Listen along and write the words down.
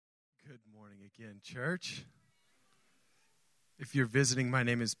Again, church. If you're visiting, my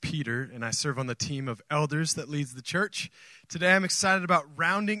name is Peter, and I serve on the team of elders that leads the church. Today, I'm excited about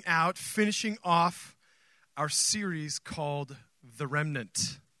rounding out, finishing off our series called The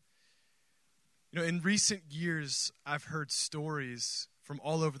Remnant. You know, in recent years, I've heard stories from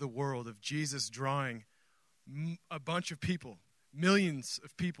all over the world of Jesus drawing a bunch of people, millions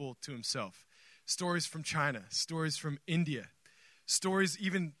of people to himself. Stories from China, stories from India, stories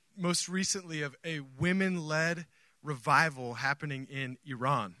even most recently of a women-led revival happening in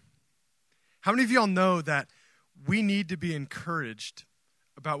Iran. How many of y'all know that we need to be encouraged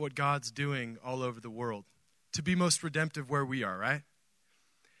about what God's doing all over the world to be most redemptive where we are, right?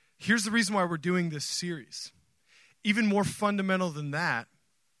 Here's the reason why we're doing this series. Even more fundamental than that,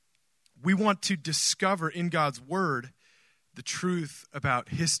 we want to discover in God's word the truth about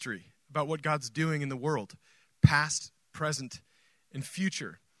history, about what God's doing in the world, past, present, and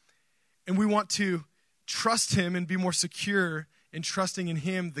future. And we want to trust him and be more secure in trusting in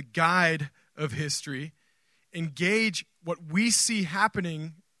him, the guide of history, engage what we see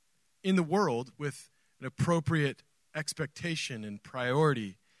happening in the world with an appropriate expectation and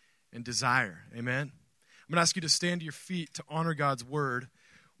priority and desire. Amen? I'm going to ask you to stand to your feet to honor God's word.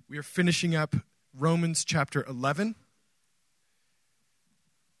 We are finishing up Romans chapter 11.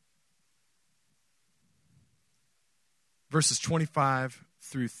 Verses 25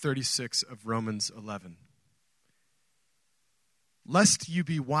 through 36 of Romans 11. Lest you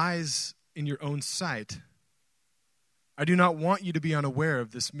be wise in your own sight, I do not want you to be unaware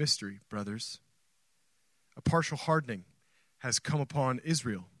of this mystery, brothers. A partial hardening has come upon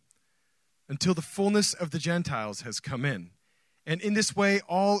Israel until the fullness of the Gentiles has come in. And in this way,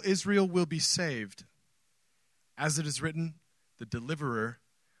 all Israel will be saved. As it is written, the deliverer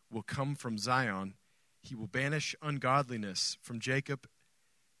will come from Zion. He will banish ungodliness from Jacob,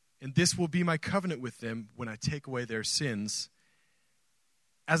 and this will be my covenant with them when I take away their sins.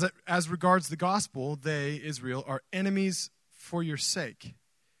 As regards the gospel, they, Israel, are enemies for your sake.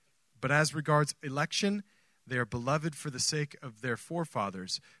 But as regards election, they are beloved for the sake of their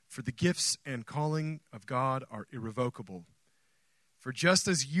forefathers, for the gifts and calling of God are irrevocable. For just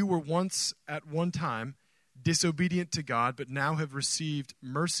as you were once at one time disobedient to God, but now have received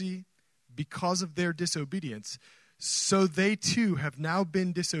mercy because of their disobedience, so they too have now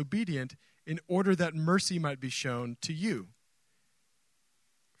been disobedient in order that mercy might be shown to you.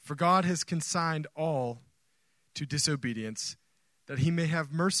 For God has consigned all to disobedience, that he may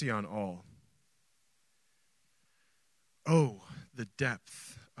have mercy on all. Oh, the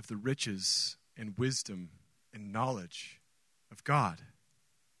depth of the riches and wisdom and knowledge of God.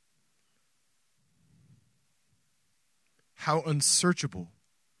 How unsearchable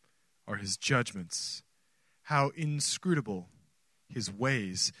are his judgments, how inscrutable his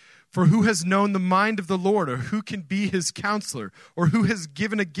ways. For who has known the mind of the Lord, or who can be his counselor, or who has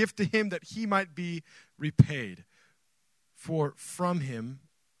given a gift to him that he might be repaid? For from him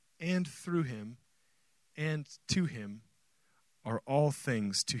and through him and to him are all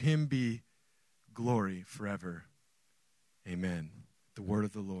things. To him be glory forever. Amen. The word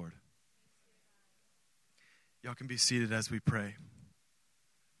of the Lord. Y'all can be seated as we pray.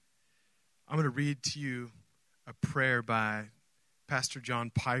 I'm going to read to you a prayer by Pastor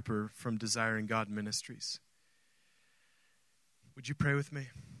John Piper from Desiring God Ministries. Would you pray with me?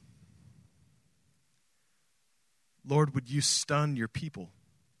 Lord, would you stun your people?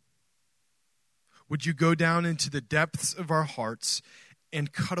 Would you go down into the depths of our hearts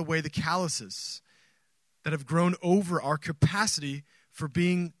and cut away the calluses that have grown over our capacity for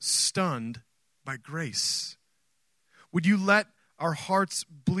being stunned by grace? Would you let our hearts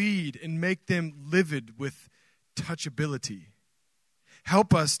bleed and make them livid with touchability?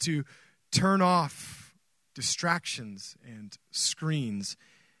 Help us to turn off distractions and screens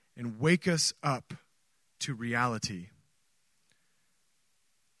and wake us up to reality.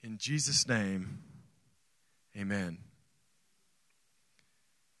 In Jesus' name, amen.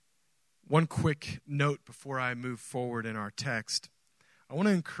 One quick note before I move forward in our text. I want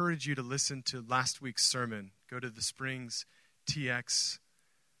to encourage you to listen to last week's sermon. Go to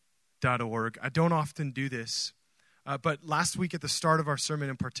thespringsTX.org. I don't often do this, but last week at the start of our sermon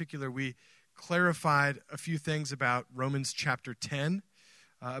in particular, we clarified a few things about Romans chapter 10,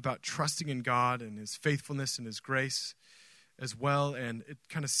 about trusting in God and his faithfulness and his grace as well, and it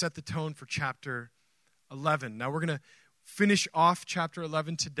kind of set the tone for chapter 11. Now we're going to finish off chapter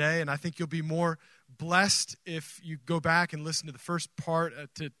 11 today, and I think you'll be more blessed if you go back and listen to the first part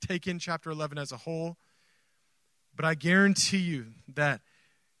to take in chapter 11 as a whole. But I guarantee you that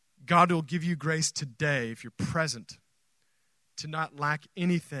God will give you grace today, if you're present, to not lack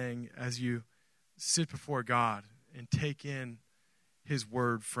anything as you sit before God and take in his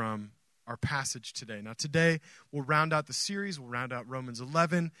word from our passage today. Now today, we'll round out the series. We'll round out Romans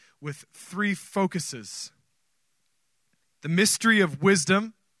 11 with 3 focuses: the mystery of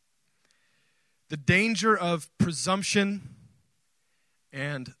wisdom, the danger of presumption,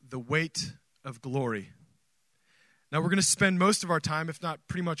 and the weight of glory. Now we're going to spend most of our time, if not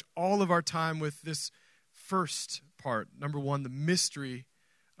pretty much all of our time, with this first part. Number 1, the mystery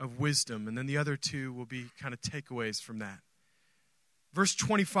of wisdom. And then the other 2 will be kind of takeaways from that. Verse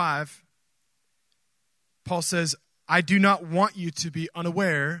 25, Paul says, I do not want you to be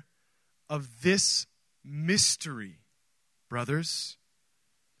unaware of this mystery, brothers.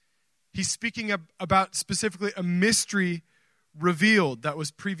 He's speaking about specifically a mystery revealed that was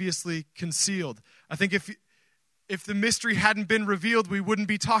previously concealed. I think if the mystery hadn't been revealed, we wouldn't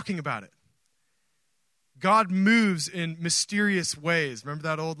be talking about it. God moves in mysterious ways. Remember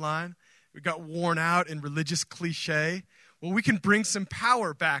that old line? It got worn out in religious cliche. Well, we can bring some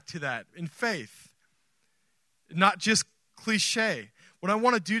power back to that in faith, not just cliche. What I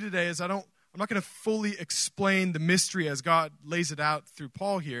want to do today is I'm not going to fully explain the mystery as God lays it out through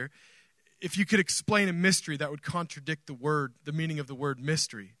Paul here. If you could explain a mystery, that would contradict the meaning of the word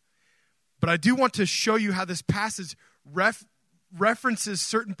mystery. But I do want to show you how this passage references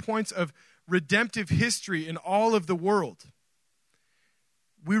certain points of redemptive history in all of the world.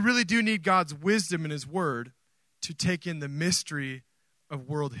 We really do need God's wisdom in his word to take in the mystery of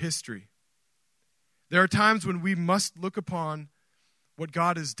world history. There are times when we must look upon what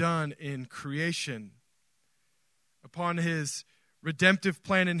God has done in creation, upon his redemptive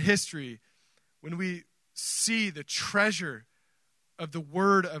plan in history, when we see the treasure of the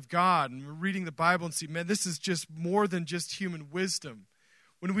Word of God, and we're reading the Bible and see, man, this is just more than just human wisdom.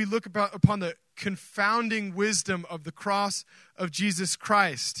 When we look upon the confounding wisdom of the cross of Jesus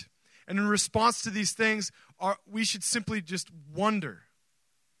Christ, and in response to these things, we should simply just wonder.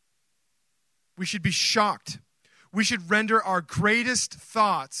 We should be shocked. We should render our greatest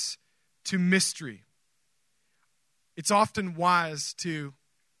thoughts to mystery. It's often wise to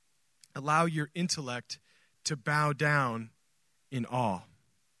allow your intellect to bow down in awe.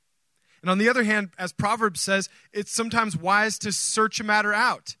 And on the other hand, as Proverbs says, it's sometimes wise to search a matter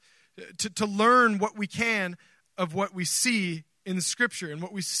out, to learn what we can of what we see in the Scripture and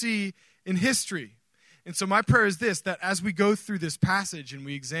what we see in history. And so my prayer is this, that as we go through this passage and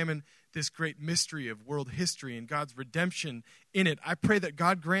we examine this great mystery of world history and God's redemption in it, I pray that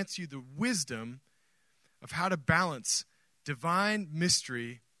God grants you the wisdom of how to balance divine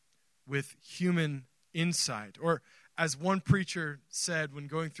mystery with human insight. Or as one preacher said when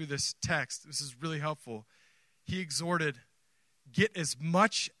going through this text, this is really helpful, he exhorted, get as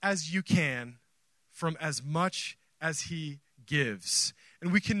much as you can from as much as he gives.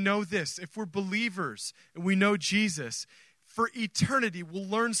 And we can know this, if we're believers and we know Jesus, for eternity we'll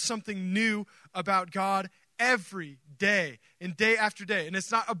learn something new about God every day and day after day. And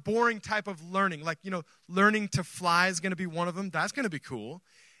it's not a boring type of learning, like, learning to fly is going to be one of them. That's going to be cool.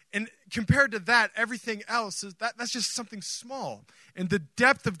 And compared to that, everything else, that's just something small. And the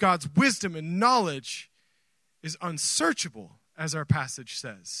depth of God's wisdom and knowledge is unsearchable, as our passage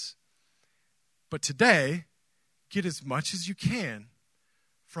says. But today, get as much as you can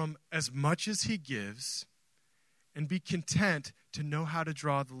from as much as he gives, and be content to know how to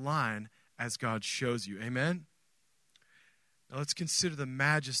draw the line as God shows you. Amen? Now let's consider the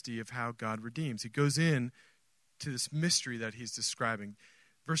majesty of how God redeems. He goes in to this mystery that he's describing.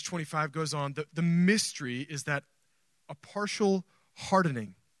 Verse 25 goes on, the mystery is that a partial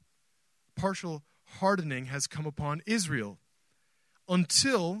hardening has come upon Israel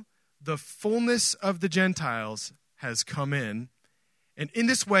until the fullness of the Gentiles has come in. And in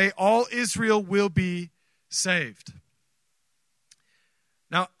this way, all Israel will be saved.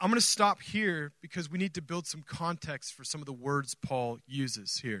 Now, I'm going to stop here because we need to build some context for some of the words Paul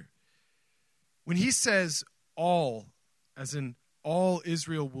uses here. When he says all, as in all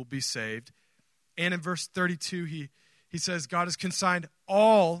Israel will be saved, and in verse 32, he says God has consigned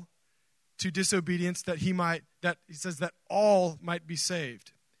all to disobedience that he says that all might be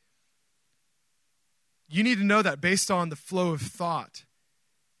saved. You need to know that based on the flow of thought,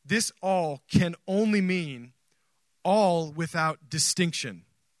 this all can only mean all without distinction,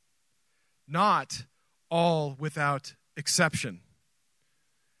 not all without exception.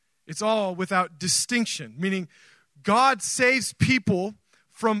 It's all without distinction, meaning God saves people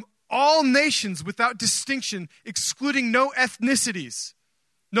from all nations without distinction, excluding no ethnicities,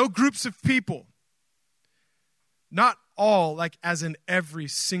 no groups of people. Not all, like as in every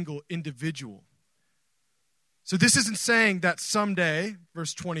single individual. So this isn't saying that someday,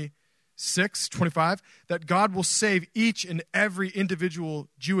 verse 26 6:25, that God will save each and every individual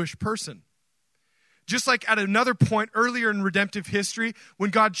Jewish person. Just like at another point earlier in redemptive history,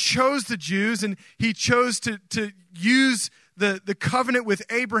 when God chose the Jews and he chose to use the covenant with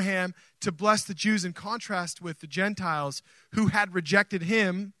Abraham to bless the Jews in contrast with the Gentiles who had rejected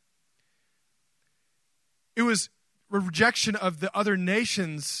him, it was a rejection of the other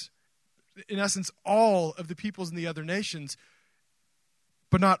nations, in essence, all of the peoples in the other nations,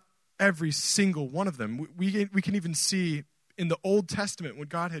 but not every single one of them. We can even see in the Old Testament, when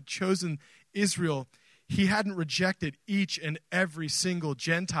God had chosen Israel, he hadn't rejected each and every single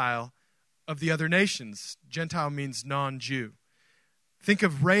Gentile of the other nations. Gentile means non-Jew. Think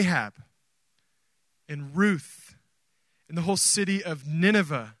of Rahab and Ruth and the whole city of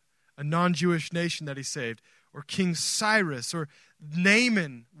Nineveh, a non-Jewish nation that he saved, or King Cyrus, or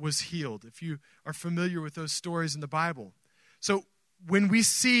Naaman was healed, if you are familiar with those stories in the Bible. So when we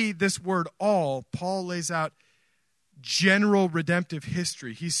see this word all, Paul lays out general redemptive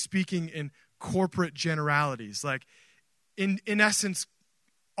history. He's speaking in corporate generalities. Like, in essence,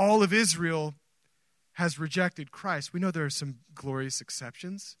 all of Israel has rejected Christ. We know there are some glorious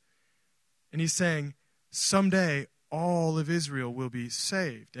exceptions. And he's saying, someday, all of Israel will be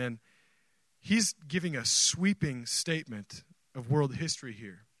saved. And he's giving a sweeping statement of world history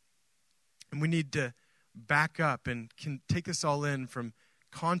here. And we need to back up and can take this all in from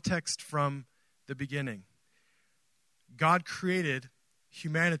context from the beginning. God created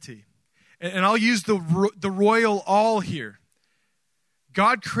humanity. And I'll use the royal all here.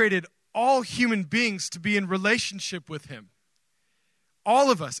 God created all human beings to be in relationship with him.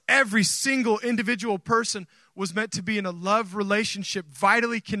 All of us, every single individual person was meant to be in a love relationship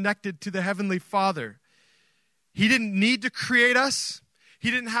vitally connected to the Heavenly Father. He didn't need to create us. He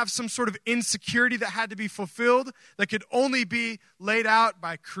didn't have some sort of insecurity that had to be fulfilled that could only be laid out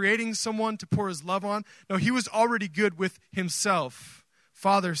by creating someone to pour his love on. No, he was already good with himself,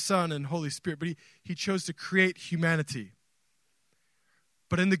 Father, Son, and Holy Spirit. But he chose to create humanity.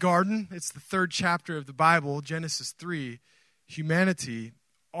 But in the garden, it's the 3rd chapter of the Bible, Genesis 3, humanity,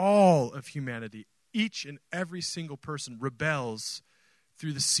 all of humanity, each and every single person rebels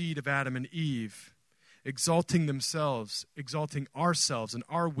through the seed of Adam and Eve, exalting themselves, exalting ourselves and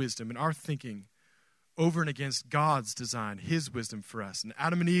our wisdom and our thinking over and against God's design, his wisdom for us. And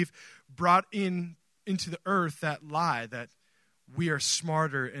Adam and Eve brought into the earth that lie that we are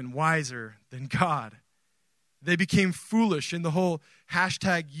smarter and wiser than God. They became foolish in the whole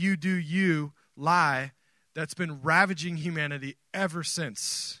 #you do you lie that's been ravaging humanity ever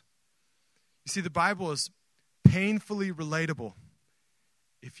since. You see, the Bible is painfully relatable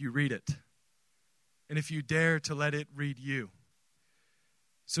if you read it, and if you dare to let it read you.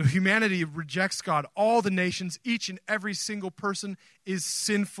 So humanity rejects God. All the nations, each and every single person is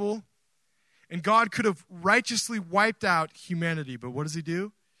sinful, and God could have righteously wiped out humanity, but what does he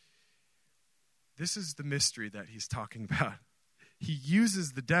do? This is the mystery that he's talking about. He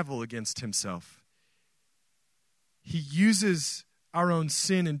uses the devil against himself. He uses our own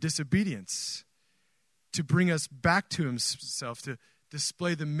sin and disobedience to bring us back to himself, to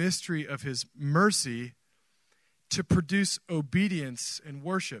display the mystery of his mercy, to produce obedience and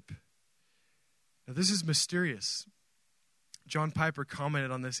worship. Now, this is mysterious. John Piper commented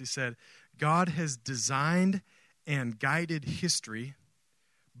on this. He said, God has designed and guided history,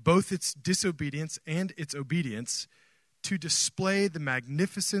 both its disobedience and its obedience, to display the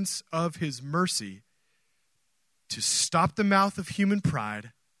magnificence of his mercy, to stop the mouth of human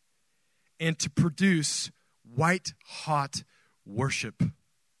pride, and to produce white-hot worship. You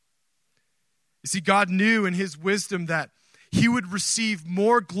see, God knew in his wisdom that he would receive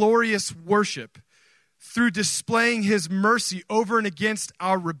more glorious worship through displaying his mercy over and against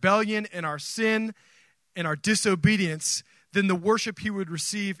our rebellion and our sin and our disobedience than the worship he would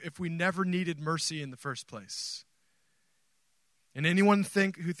receive if we never needed mercy in the first place. And anyone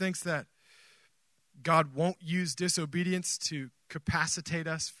who thinks that God won't use disobedience to capacitate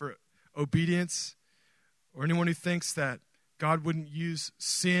us for obedience, or anyone who thinks that God wouldn't use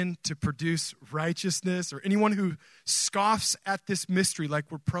sin to produce righteousness, or anyone who scoffs at this mystery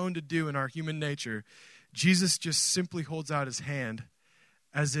like we're prone to do in our human nature, Jesus just simply holds out his hand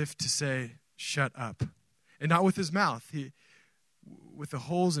as if to say, shut up. And not with his mouth. With the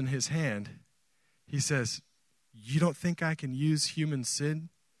holes in his hand, he says, you don't think I can use human sin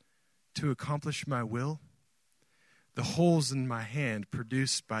to accomplish my will? The holes in my hand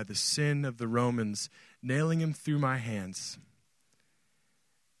produced by the sin of the Romans, nailing him through my hands,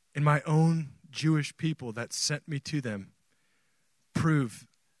 and my own Jewish people that sent me to them, prove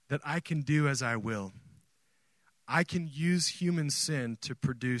that I can do as I will. I can use human sin to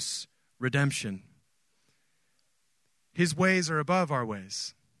produce redemption. His ways are above our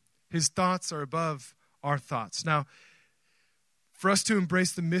ways. His thoughts are above our thoughts. Now, for us to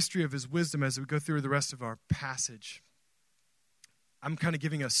embrace the mystery of his wisdom as we go through the rest of our passage, I'm kind of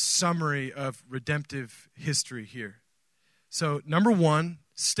giving a summary of redemptive history here. So, number one,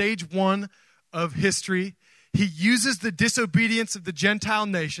 stage one of history, he uses the disobedience of the Gentile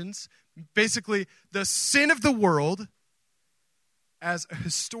nations, basically the sin of the world, as a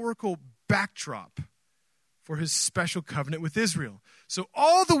historical backdrop for his special covenant with Israel. So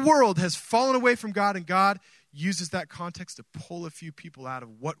all the world has fallen away from God, and God uses that context to pull a few people out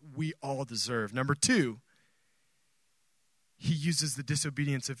of what we all deserve. Number two, he uses the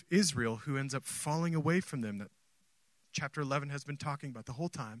disobedience of Israel, who ends up falling away from them, that chapter 11 has been talking about the whole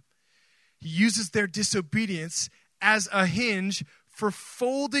time. He uses their disobedience as a hinge for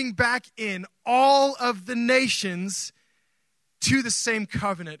folding back in all of the nations to the same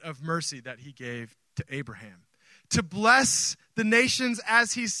covenant of mercy that he gave to Abraham, to bless the nations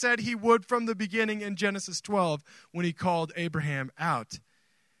as he said he would from the beginning in Genesis 12 when he called Abraham out.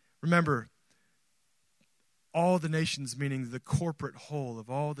 Remember, all the nations, meaning the corporate whole of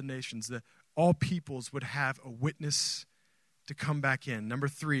all the nations, all peoples would have a witness to come back in. Number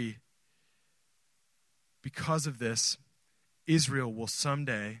three, because of this, Israel will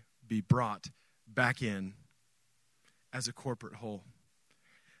someday be brought back in as a corporate whole.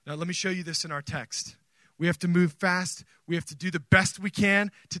 Now, let me show you this in our text. We have to move fast. We have to do the best we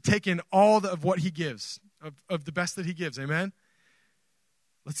can to take in all of what he gives, of the best that he gives. Amen?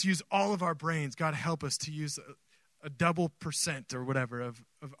 Let's use all of our brains. God, help us to use a double percent or whatever of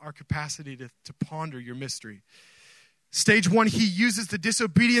our capacity to ponder your mystery. Stage one, he uses the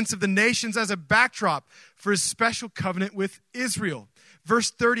disobedience of the nations as a backdrop for his special covenant with Israel. Verse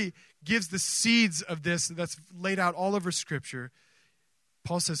 30 gives the seeds of this that's laid out all over Scripture.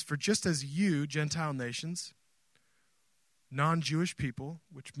 Paul says, for just as you, Gentile nations, non-Jewish people,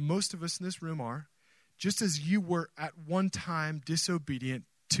 which most of us in this room are, just as you were at one time disobedient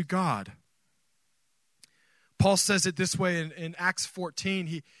to God. Paul says it this way in Acts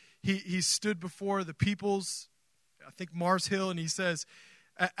 14. He stood before the peoples, I think Mars Hill, and he says,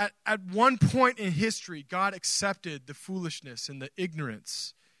 at one point in history, God accepted the foolishness and the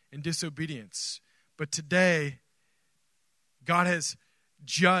ignorance and disobedience. But today, God has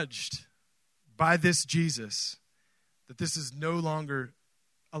judged by this Jesus that this is no longer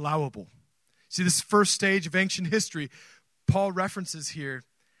allowable. See, this first stage of ancient history, Paul references here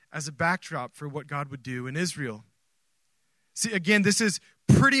as a backdrop for what God would do in Israel. See, again, this is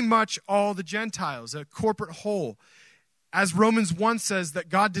pretty much all the Gentiles, a corporate whole. As Romans 1 says, that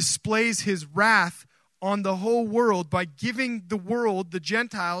God displays his wrath on the whole world by giving the world, the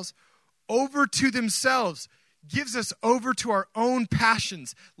Gentiles, over to themselves, gives us over to our own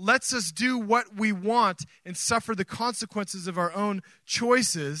passions, lets us do what we want and suffer the consequences of our own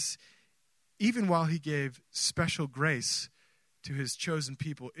choices, even while he gave special grace to his chosen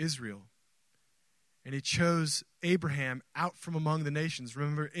people, Israel. And he chose Abraham out from among the nations.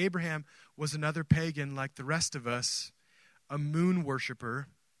 Remember, Abraham was another pagan like the rest of us, a moon worshiper.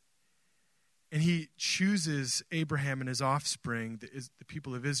 And he chooses Abraham and his offspring, the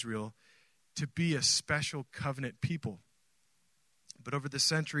people of Israel, to be a special covenant people. But over the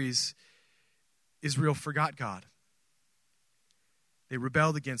centuries, Israel forgot God. They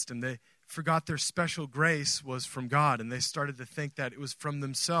rebelled against him. They forgot their special grace was from God, and they started to think that it was from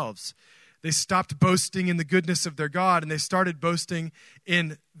themselves. They stopped boasting in the goodness of their God, and they started boasting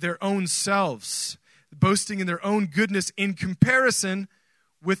in their own selves, boasting in their own goodness in comparison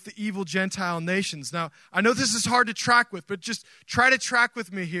with the evil Gentile nations. Now, I know this is hard to track with, but just try to track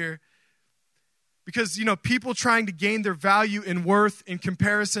with me here. Because, people trying to gain their value and worth in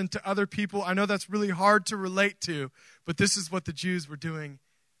comparison to other people, I know that's really hard to relate to, but this is what the Jews were doing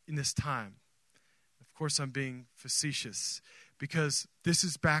in this time. Of course, I'm being facetious, because this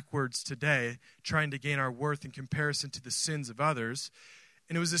is backwards today, trying to gain our worth in comparison to the sins of others.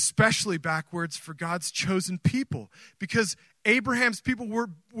 And it was especially backwards for God's chosen people, because Abraham's people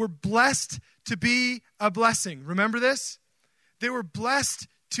were blessed to be a blessing. Remember this? They were blessed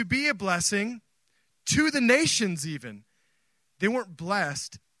to be a blessing to the nations even. They weren't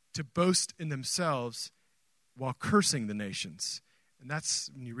blessed to boast in themselves while cursing the nations. And that's,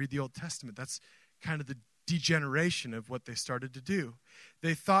 when you read the Old Testament, that's kind of the degeneration of what they started to do.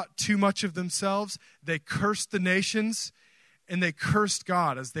 They thought too much of themselves. They cursed the nations, and they cursed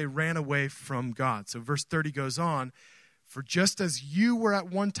God as they ran away from God. So verse 30 goes on, for just as you were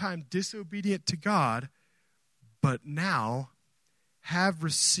at one time disobedient to God, but now have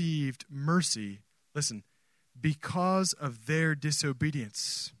received mercy, listen, because of their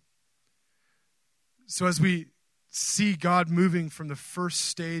disobedience. So as we see God moving from the first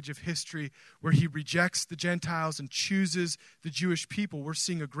stage of history where he rejects the Gentiles and chooses the Jewish people, we're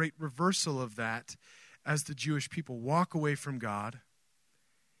seeing a great reversal of that as the Jewish people walk away from God.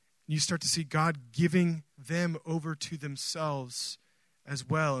 You start to see God giving them over to themselves as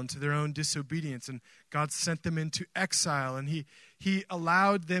well and to their own disobedience. And God sent them into exile, and he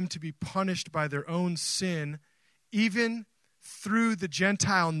allowed them to be punished by their own sin, even through the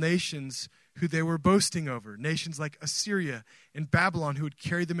Gentile nations who they were boasting over, nations like Assyria and Babylon who would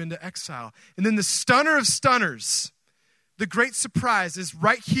carry them into exile. And then the stunner of stunners, the great surprise, is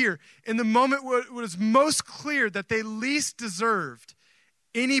right here in the moment where it was most clear that they least deserved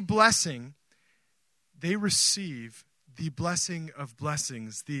any blessing. They receive the blessing of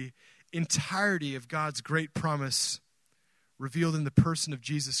blessings, the entirety of God's great promise revealed in the person of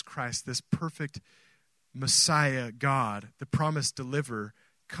Jesus Christ, this perfect Messiah God, the promised deliverer,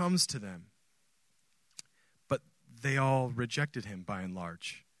 comes to them. But they all rejected him by and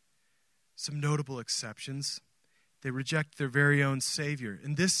large. Some notable exceptions. They reject their very own Savior.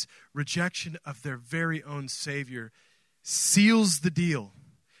 And this rejection of their very own Savior seals the deal,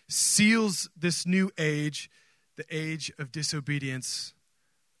 seals this new age, the age of disobedience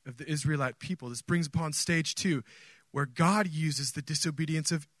of the Israelite people. This brings upon stage 2, where God uses the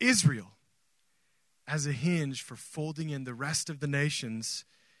disobedience of Israel as a hinge for folding in the rest of the nations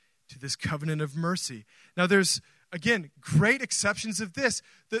to this covenant of mercy. Now there's, again, great exceptions of this.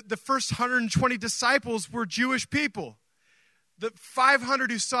 The first 120 disciples were Jewish people. The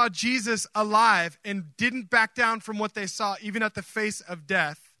 500 who saw Jesus alive and didn't back down from what they saw, even at the face of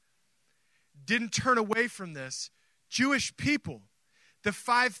death, didn't turn away from this. Jewish people. The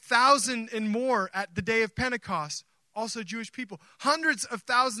 5,000 and more at the day of Pentecost, also Jewish people. Hundreds of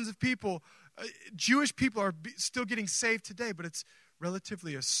thousands of people, Jewish people are still getting saved today, but it's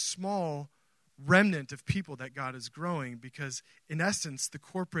relatively a small remnant of people that God is growing because, in essence, the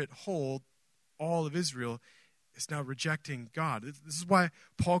corporate whole, all of Israel, is now rejecting God. This is why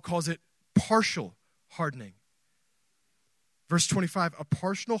Paul calls it partial hardening. Verse 25,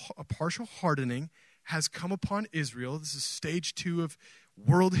 a partial hardening has come upon Israel. This is stage 2 of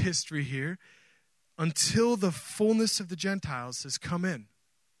world history here, until the fullness of the Gentiles has come in.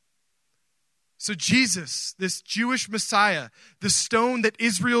 So Jesus, this Jewish Messiah, the stone that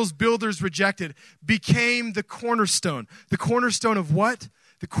Israel's builders rejected, became the cornerstone. The cornerstone of what?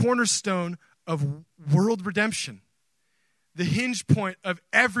 The cornerstone of world redemption. The hinge point of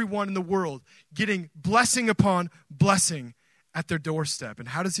everyone in the world getting blessing upon blessing at their doorstep. And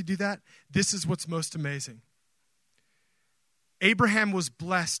how does he do that? This is what's most amazing. Abraham was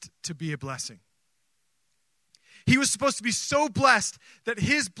blessed to be a blessing. He was supposed to be so blessed that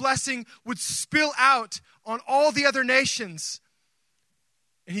his blessing would spill out on all the other nations.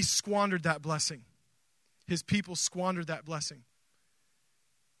 And he squandered that blessing. His people squandered that blessing.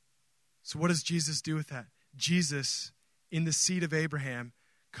 So what does Jesus do with that? Jesus, in the seed of Abraham,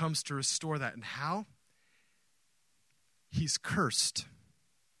 comes to restore that. And how? He's cursed.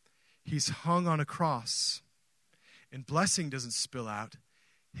 He's hung on a cross. And blessing doesn't spill out.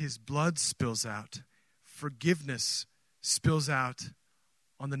 His blood spills out. Forgiveness spills out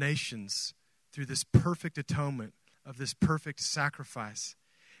on the nations through this perfect atonement of this perfect sacrifice.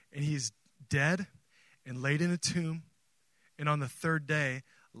 And he's dead and laid in a tomb. And on the third day,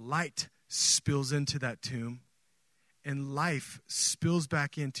 light spills into that tomb. And life spills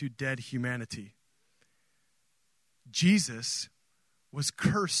back into dead humanity. Jesus was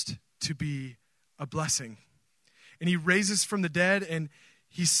cursed to be a blessing. And he raises from the dead, and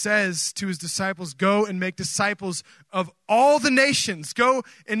he says to his disciples, go and make disciples of all the nations. Go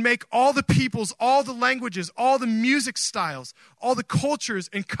and make all the peoples, all the languages, all the music styles, all the cultures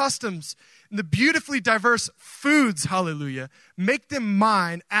and customs, and the beautifully diverse foods, hallelujah. Make them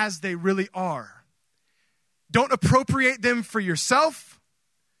mine as they really are. Don't appropriate them for yourself.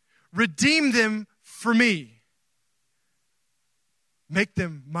 Redeem them for me. Make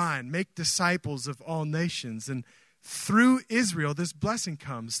them mine. Make disciples of all nations. And through Israel, this blessing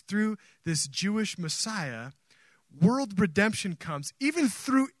comes. Through this Jewish Messiah, world redemption comes. Even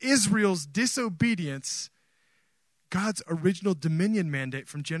through Israel's disobedience, God's original dominion mandate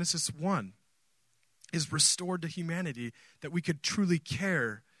from Genesis 1 is restored to humanity, that we could truly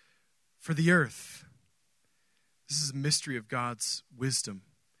care for the earth. This is a mystery of God's wisdom.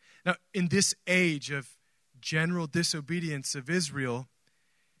 Now, in this age of general disobedience of Israel,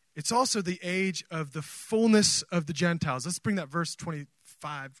 it's also the age of the fullness of the Gentiles. Let's bring that verse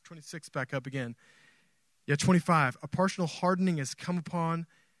 26 back up again. 25. A partial hardening has come upon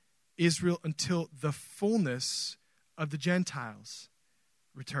Israel until the fullness of the Gentiles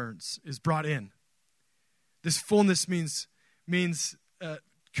returns, is brought in. This fullness means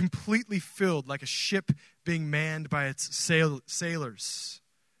completely filled, like a ship being manned by its sailors.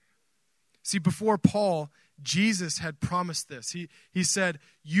 See, before Paul, Jesus had promised this. He said,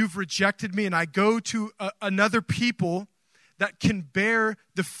 "You've rejected me, and I go to another people that can bear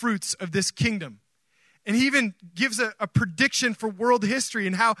the fruits of this kingdom." And he even gives a prediction for world history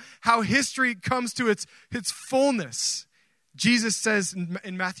and how history comes to its fullness. Jesus says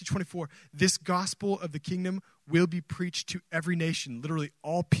in Matthew 24, "This gospel of the kingdom will be preached to every nation," literally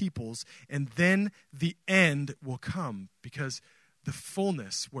all peoples, "and then the end will come," because the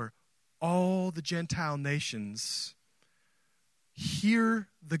fullness where all the Gentile nations hear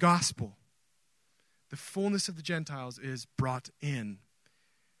the gospel, the fullness of the Gentiles is brought in.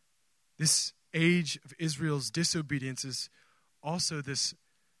 This age of Israel's disobedience is also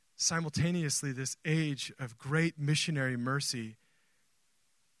simultaneously this age of great missionary mercy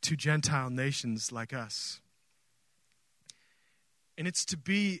to Gentile nations like us. And it's to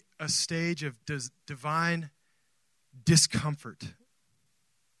be a stage of divine discomfort.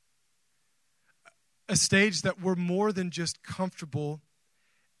 A stage that we're more than just comfortable,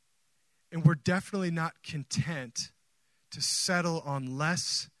 and we're definitely not content to settle on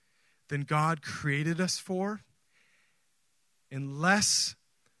less than God created us for, and less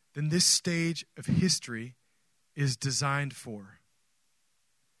than this stage of history is designed for.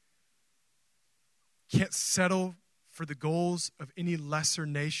 Can't settle for the goals of any lesser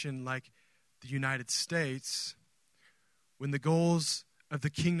nation like the United States when the goals of the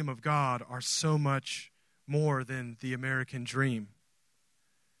kingdom of God are so much more than the American dream.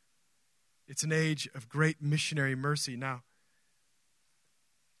 It's an age of great missionary mercy. Now,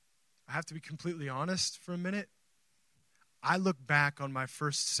 I have to be completely honest for a minute. I look back on my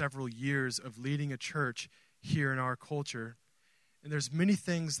first several years of leading a church here in our culture, and there's many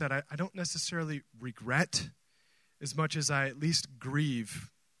things that I don't necessarily regret as much as I at least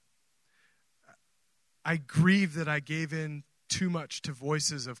grieve. I grieve that I gave in too much to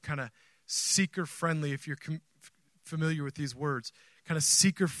voices of kind of seeker-friendly, if you're familiar with these words, kind of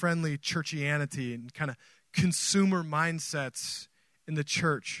seeker-friendly churchianity and kind of consumer mindsets in the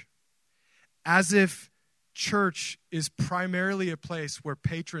church, as if church is primarily a place where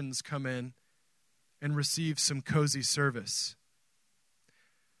patrons come in and receive some cozy service.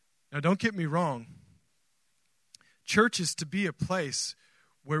 Now, don't get me wrong. Church is to be a place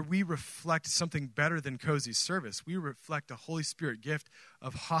where we reflect something better than cozy service. We reflect a Holy Spirit gift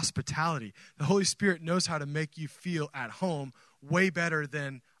of hospitality. The Holy Spirit knows how to make you feel at home way better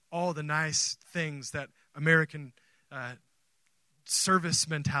than all the nice things that American service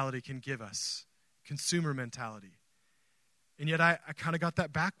mentality can give us, consumer mentality. And yet I kind of got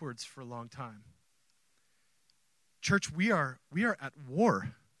that backwards for a long time. Church, we are at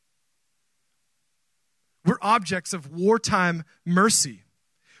war. We're objects of wartime mercy.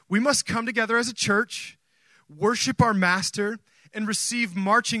 We must come together as a church, worship our master, and receive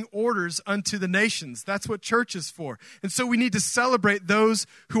marching orders unto the nations. That's what church is for. And so we need to celebrate those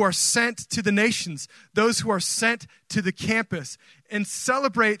who are sent to the nations, those who are sent to the campus, and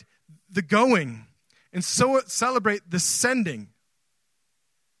celebrate the going, and so celebrate the sending.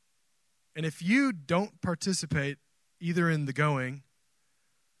 And if you don't participate either in the going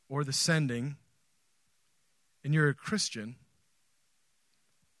or the sending, and you're a Christian,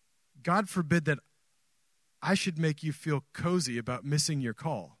 God forbid that I should make you feel cozy about missing your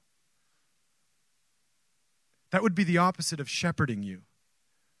call. That would be the opposite of shepherding you.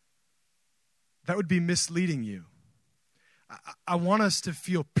 That would be misleading you. I want us to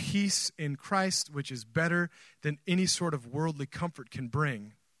feel peace in Christ, which is better than any sort of worldly comfort can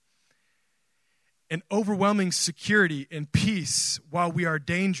bring. And overwhelming security and peace while we are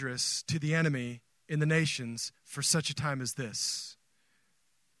dangerous to the enemy in the nations for such a time as this.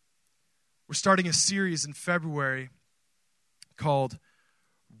 We're starting a series in February called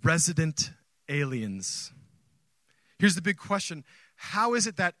Resident Aliens. Here's the big question. How is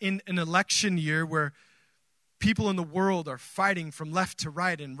it that in an election year where people in the world are fighting from left to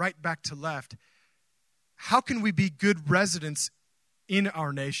right and right back to left, how can we be good residents in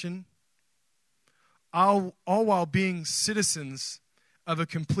our nation, all while being citizens of a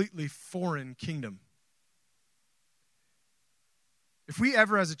completely foreign kingdom? If we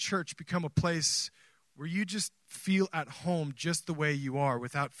ever as a church become a place where you just feel at home just the way you are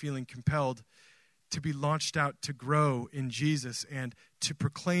without feeling compelled to be launched out to grow in Jesus and to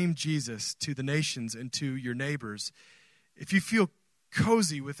proclaim Jesus to the nations and to your neighbors, if you feel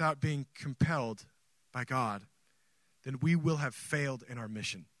cozy without being compelled by God, then we will have failed in our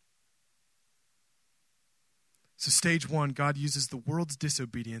mission. So stage one, God uses the world's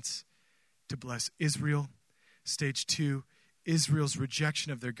disobedience to bless Israel Stage 2, Israel's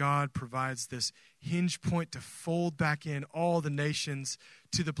rejection of their God provides this hinge point to fold back in all the nations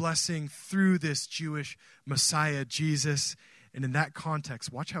to the blessing through this Jewish Messiah, Jesus. And in that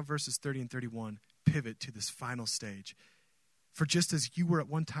context, watch how verses 30 and 31 pivot to this final stage. For just as you were at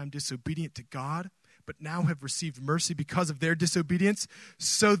one time disobedient to God, but now have received mercy because of their disobedience,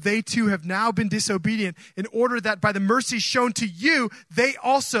 so they too have now been disobedient, in order that by the mercy shown to you, they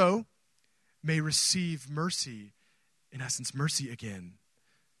also may receive mercy. In essence, mercy again.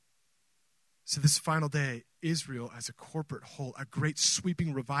 So this final day, Israel as a corporate whole, a great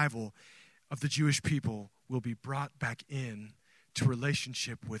sweeping revival of the Jewish people will be brought back in to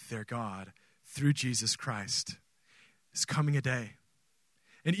relationship with their God through Jesus Christ. It's coming a day.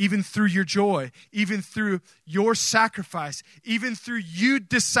 And even through your joy, even through your sacrifice, even through you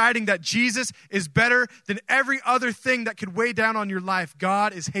deciding that Jesus is better than every other thing that could weigh down on your life,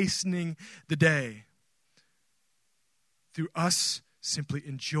 God is hastening the day. Through us simply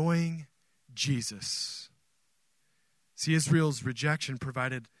enjoying Jesus. See, Israel's rejection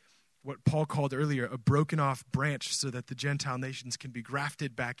provided what Paul called earlier a broken off branch so that the Gentile nations can be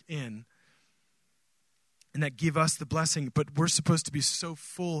grafted back in and that give us the blessing. But we're supposed to be so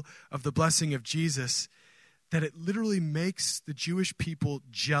full of the blessing of Jesus that it literally makes the Jewish people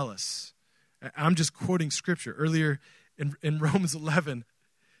jealous. I'm just quoting scripture earlier in Romans 11.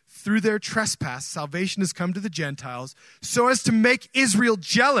 Through their trespass, salvation has come to the Gentiles so as to make Israel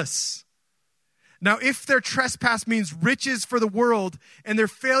jealous. Now, if their trespass means riches for the world and their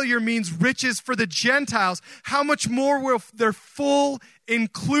failure means riches for the Gentiles, how much more will their full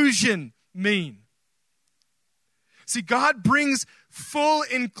inclusion mean? See, God brings full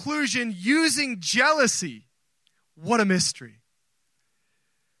inclusion using jealousy. What a mystery.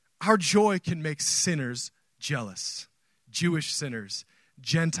 Our joy can make sinners jealous. Jewish sinners,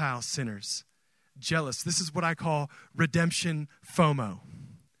 Gentile sinners jealous. This is what I call redemption FOMO.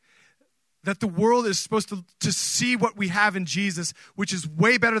 That the world is supposed to see what we have in Jesus, which is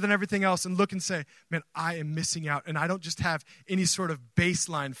way better than everything else, and look and say, man, I am missing out. And I don't just have any sort of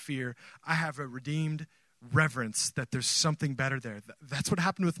baseline fear. I have a redeemed reverence that there's something better there. That's what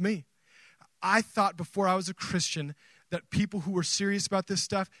happened with me. I thought before I was a Christian that people who were serious about this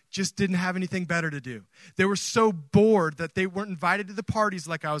stuff just didn't have anything better to do. They were so bored that they weren't invited to the parties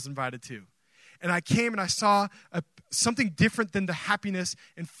like I was invited to. And I came and I saw something different than the happiness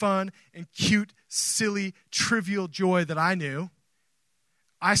and fun and cute, silly, trivial joy that I knew.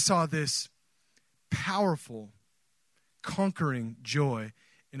 I saw this powerful, conquering joy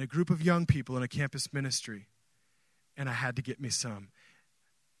in a group of young people in a campus ministry. And I had to get me some.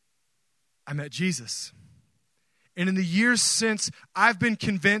 I met Jesus. And in the years since, I've been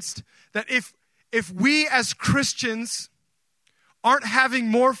convinced that if we as Christians aren't having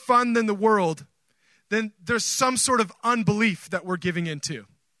more fun than the world, then there's some sort of unbelief that we're giving into.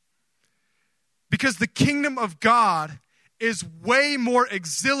 Because the kingdom of God is way more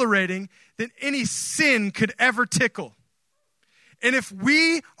exhilarating than any sin could ever tickle. And if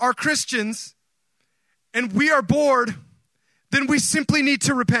we are Christians and we are bored, then we simply need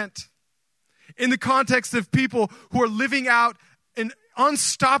to repent. In the context of people who are living out an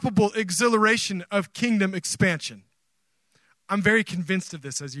unstoppable exhilaration of kingdom expansion. I'm very convinced of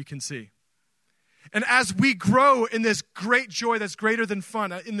this, as you can see. And as we grow in this great joy that's greater than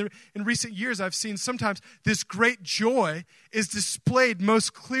fun, in recent years I've seen sometimes this great joy is displayed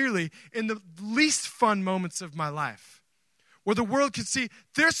most clearly in the least fun moments of my life. Where the world can see,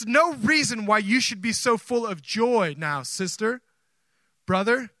 there's no reason why you should be so full of joy now, sister,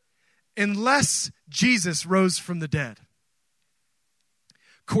 brother, unless Jesus rose from the dead.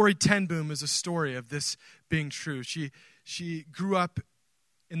 Corrie ten Boom is a story of this being true. She grew up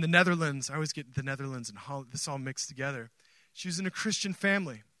in the Netherlands. I always get the Netherlands and Holland, this all mixed together. She was in a Christian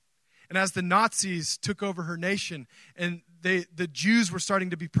family. And as the Nazis took over her nation and the Jews were starting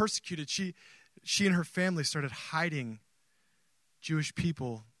to be persecuted, she and her family started hiding Jewish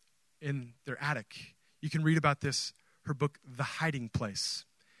people in their attic. You can read about this, her book, The Hiding Place.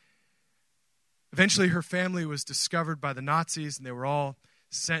 Eventually, her family was discovered by the Nazis, and they were all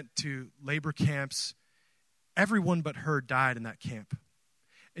sent to labor camps. Everyone but her died in that camp.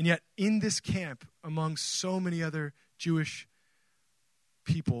 And yet, in this camp, among so many other Jewish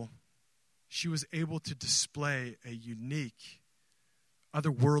people, she was able to display a unique,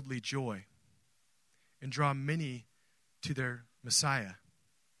 otherworldly joy and draw many to their Messiah.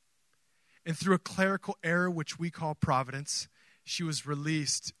 And through a clerical error, which we call providence, she was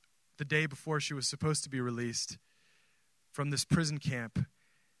released the day before she was supposed to be released from this prison camp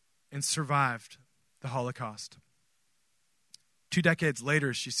and survived the Holocaust. 2 decades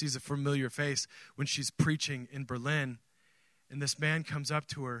later, she sees a familiar face when she's preaching in Berlin. And this man comes up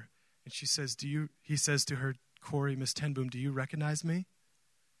to her and he says to her, Corey, Miss Tenboom, do you recognize me?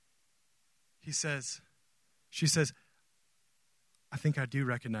 She says, I think I do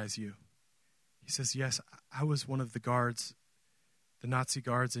recognize you. He says, yes, I was one of the guards, the Nazi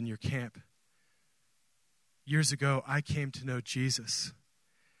guards in your camp. Years ago, I came to know Jesus,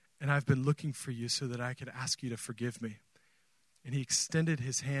 and I've been looking for you so that I could ask you to forgive me. And he extended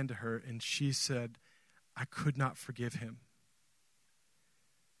his hand to her, and she said, I could not forgive him.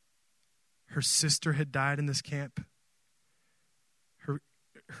 Her sister had died in this camp.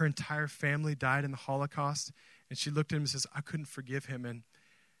 Her entire family died in the Holocaust. And she looked at him and says, I couldn't forgive him. And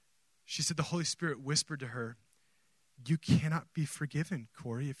she said the Holy Spirit whispered to her, you cannot be forgiven,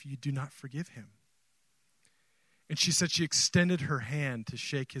 Corey, if you do not forgive him. And she said she extended her hand to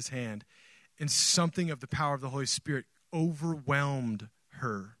shake his hand, and something of the power of the Holy Spirit overwhelmed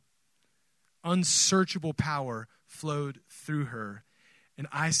her. Unsearchable power flowed through her. And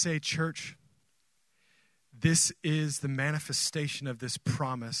I say, church, this is the manifestation of this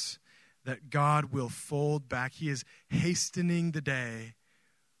promise that God will fold back. He is hastening the day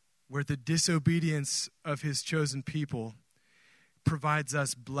where the disobedience of his chosen people provides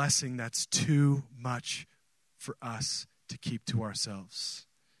us blessing that's too much for us to keep to ourselves.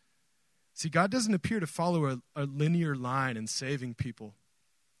 See, God doesn't appear to follow a linear line in saving people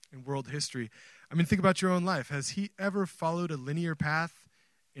in world history. I mean, think about your own life. Has he ever followed a linear path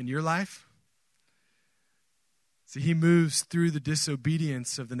in your life? See, he moves through the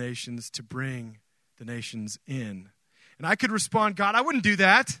disobedience of the nations to bring the nations in. And I could respond, God, I wouldn't do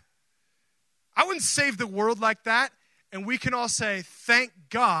that. I wouldn't save the world like that. And we can all say, thank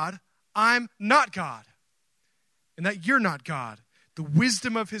God I'm not God. And that you're not God. The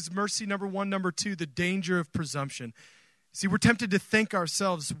wisdom of his mercy, number one. Number two, the danger of presumption. See, we're tempted to think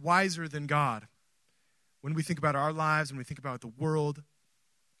ourselves wiser than God when we think about our lives, when we think about the world.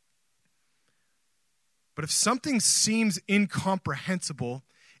 But if something seems incomprehensible,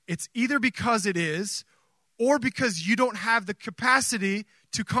 it's either because it is or because you don't have the capacity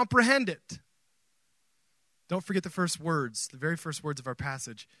to comprehend it. Don't forget the very first words of our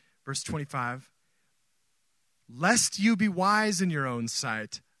passage, verse 25. Lest you be wise in your own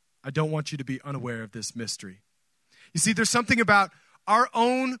sight, I don't want you to be unaware of this mystery. You see, there's something about our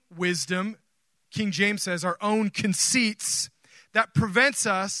own wisdom, King James says, our own conceits, that prevents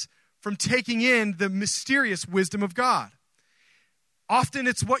us from taking in the mysterious wisdom of God. Often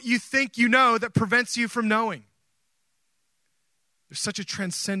it's what you think you know that prevents you from knowing. There's such a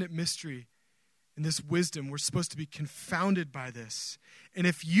transcendent mystery in this wisdom. We're supposed to be confounded by this. And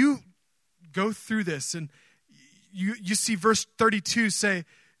if you go through this and you see verse 32 say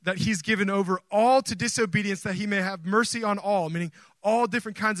that he's given over all to disobedience that he may have mercy on all, meaning all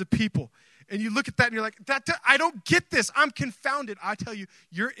different kinds of people. And you look at that and you're like, I don't get this. I'm confounded. I tell you,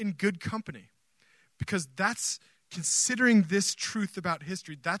 you're in good company. Because that's, considering this truth about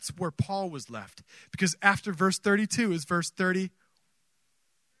history, that's where Paul was left. Because after verse 32 is verse 33.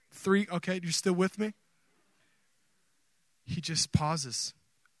 Okay, you're still with me? He just pauses.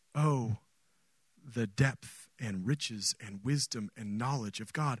 Oh, the depth and riches and wisdom and knowledge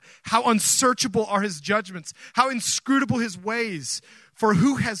of God. How unsearchable are his judgments, how inscrutable his ways. For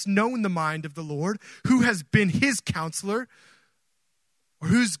who has known the mind of the Lord? Who has been his counselor? Or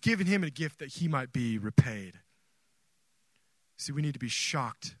who's given him a gift that he might be repaid? See, we need to be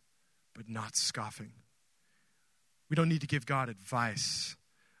shocked, but not scoffing. We don't need to give God advice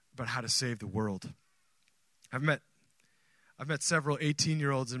about how to save the world. I've met several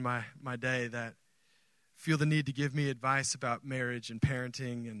 18-year-olds in my day that feel the need to give me advice about marriage and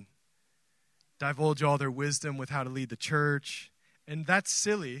parenting and divulge all their wisdom with how to lead the church. And that's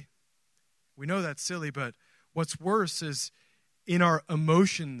silly. We know that's silly, but what's worse is in our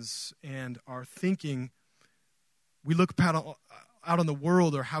emotions and our thinking, we look out on the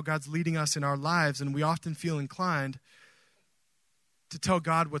world or how God's leading us in our lives, and we often feel inclined to tell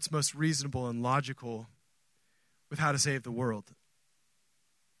God what's most reasonable and logical with how to save the world.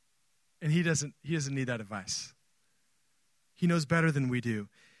 And he doesn't need that advice. He knows better than we do.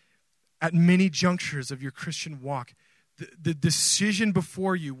 At many junctures of your Christian walk, the decision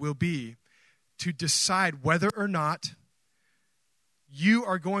before you will be to decide whether or not you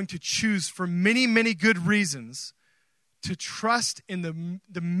are going to choose, for many, many good reasons, to trust in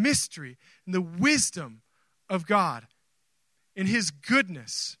the mystery and the wisdom of God, in his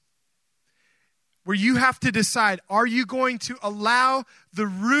goodness, where you have to decide, are you going to allow the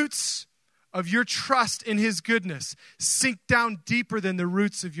roots of your trust in his goodness sink down deeper than the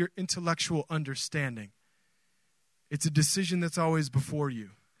roots of your intellectual understanding? It's a decision that's always before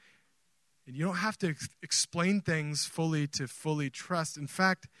you. And you don't have to explain things fully to fully trust. In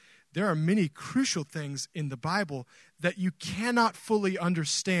fact, there are many crucial things in the Bible that you cannot fully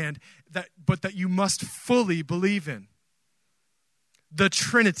understand, but that you must fully believe in. The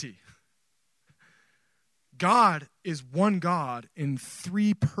Trinity. God is one God in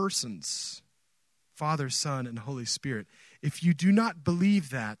three persons, Father, Son, and Holy Spirit. If you do not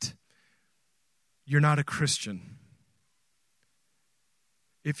believe that, you're not a Christian.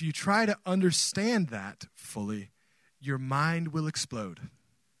 If you try to understand that fully, your mind will explode.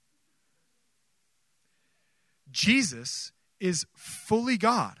 Jesus is fully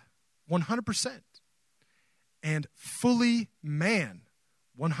God, 100%, and fully man,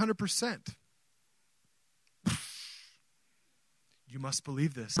 100%. You must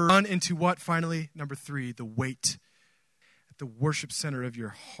believe this. Run into what, finally? Number 3, the weight at the worship center of your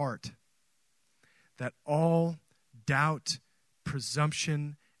heart. That all doubt,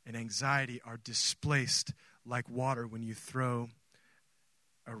 presumption, and anxiety are displaced like water when you throw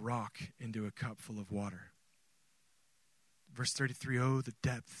a rock into a cup full of water. Verse 33, oh, the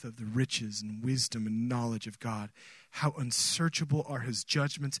depth of the riches and wisdom and knowledge of God. How unsearchable are his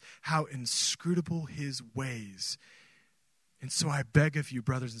judgments, how inscrutable his ways. And so I beg of you,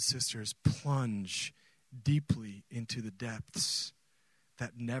 brothers and sisters, plunge deeply into the depths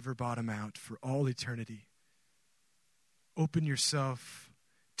that never bottom out for all eternity. Open yourself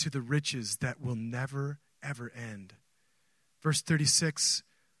to the riches that will never, ever end. Verse 36,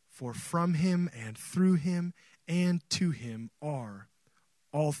 for from him and through him and to him are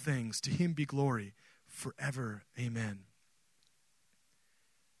all things. To him be glory forever. Amen.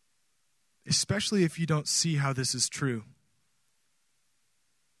 Especially if you don't see how this is true.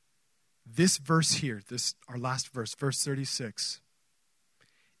 This verse here, our last verse, verse 36,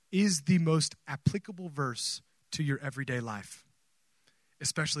 is the most applicable verse to your everyday life,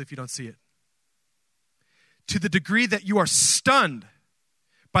 especially if you don't see it. To the degree that you are stunned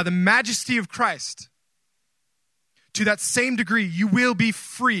by the majesty of Christ, to that same degree, you will be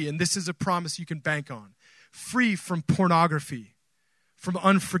free, and this is a promise you can bank on, free from pornography, from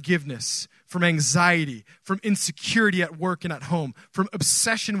unforgiveness, from anxiety, from insecurity at work and at home, from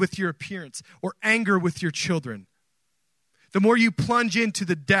obsession with your appearance or anger with your children. The more you plunge into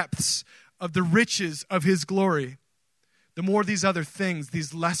the depths of the riches of his glory, the more these other things,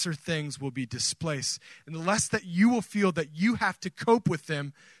 these lesser things will be displaced. And the less that you will feel that you have to cope with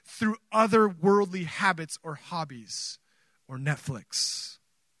them through other worldly habits or hobbies or Netflix.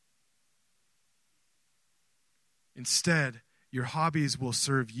 Instead, your hobbies will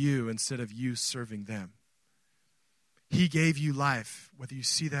serve you instead of you serving them. He gave you life, whether you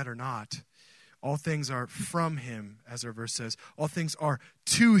see that or not. All things are from him, as our verse says. All things are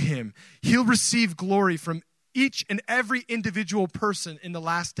to him. He'll receive glory from each and every individual person in the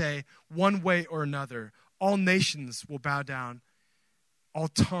last day, one way or another. All nations will bow down. All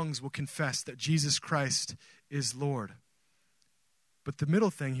tongues will confess that Jesus Christ is Lord. But the middle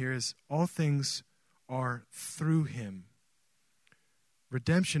thing here is all things are through him.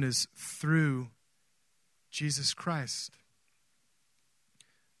 Redemption is through Jesus Christ.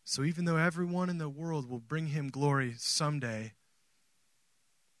 So even though everyone in the world will bring him glory someday,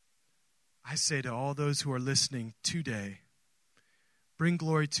 I say to all those who are listening today, bring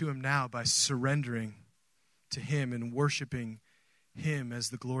glory to him now by surrendering to him and worshiping him as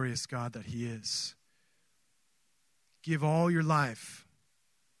the glorious God that he is. Give all your life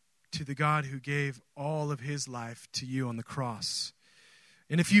to the God who gave all of his life to you on the cross.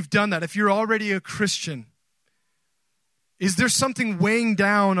 And if you've done that, if you're already a Christian, is there something weighing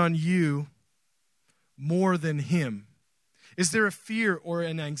down on you more than him? Is there a fear or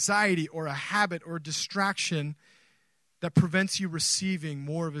an anxiety or a habit or a distraction that prevents you receiving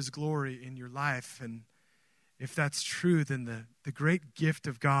more of his glory in your life? And if that's true, then the great gift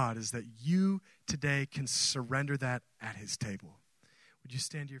of God is that you today can surrender that at his table. Would you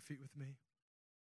stand to your feet with me?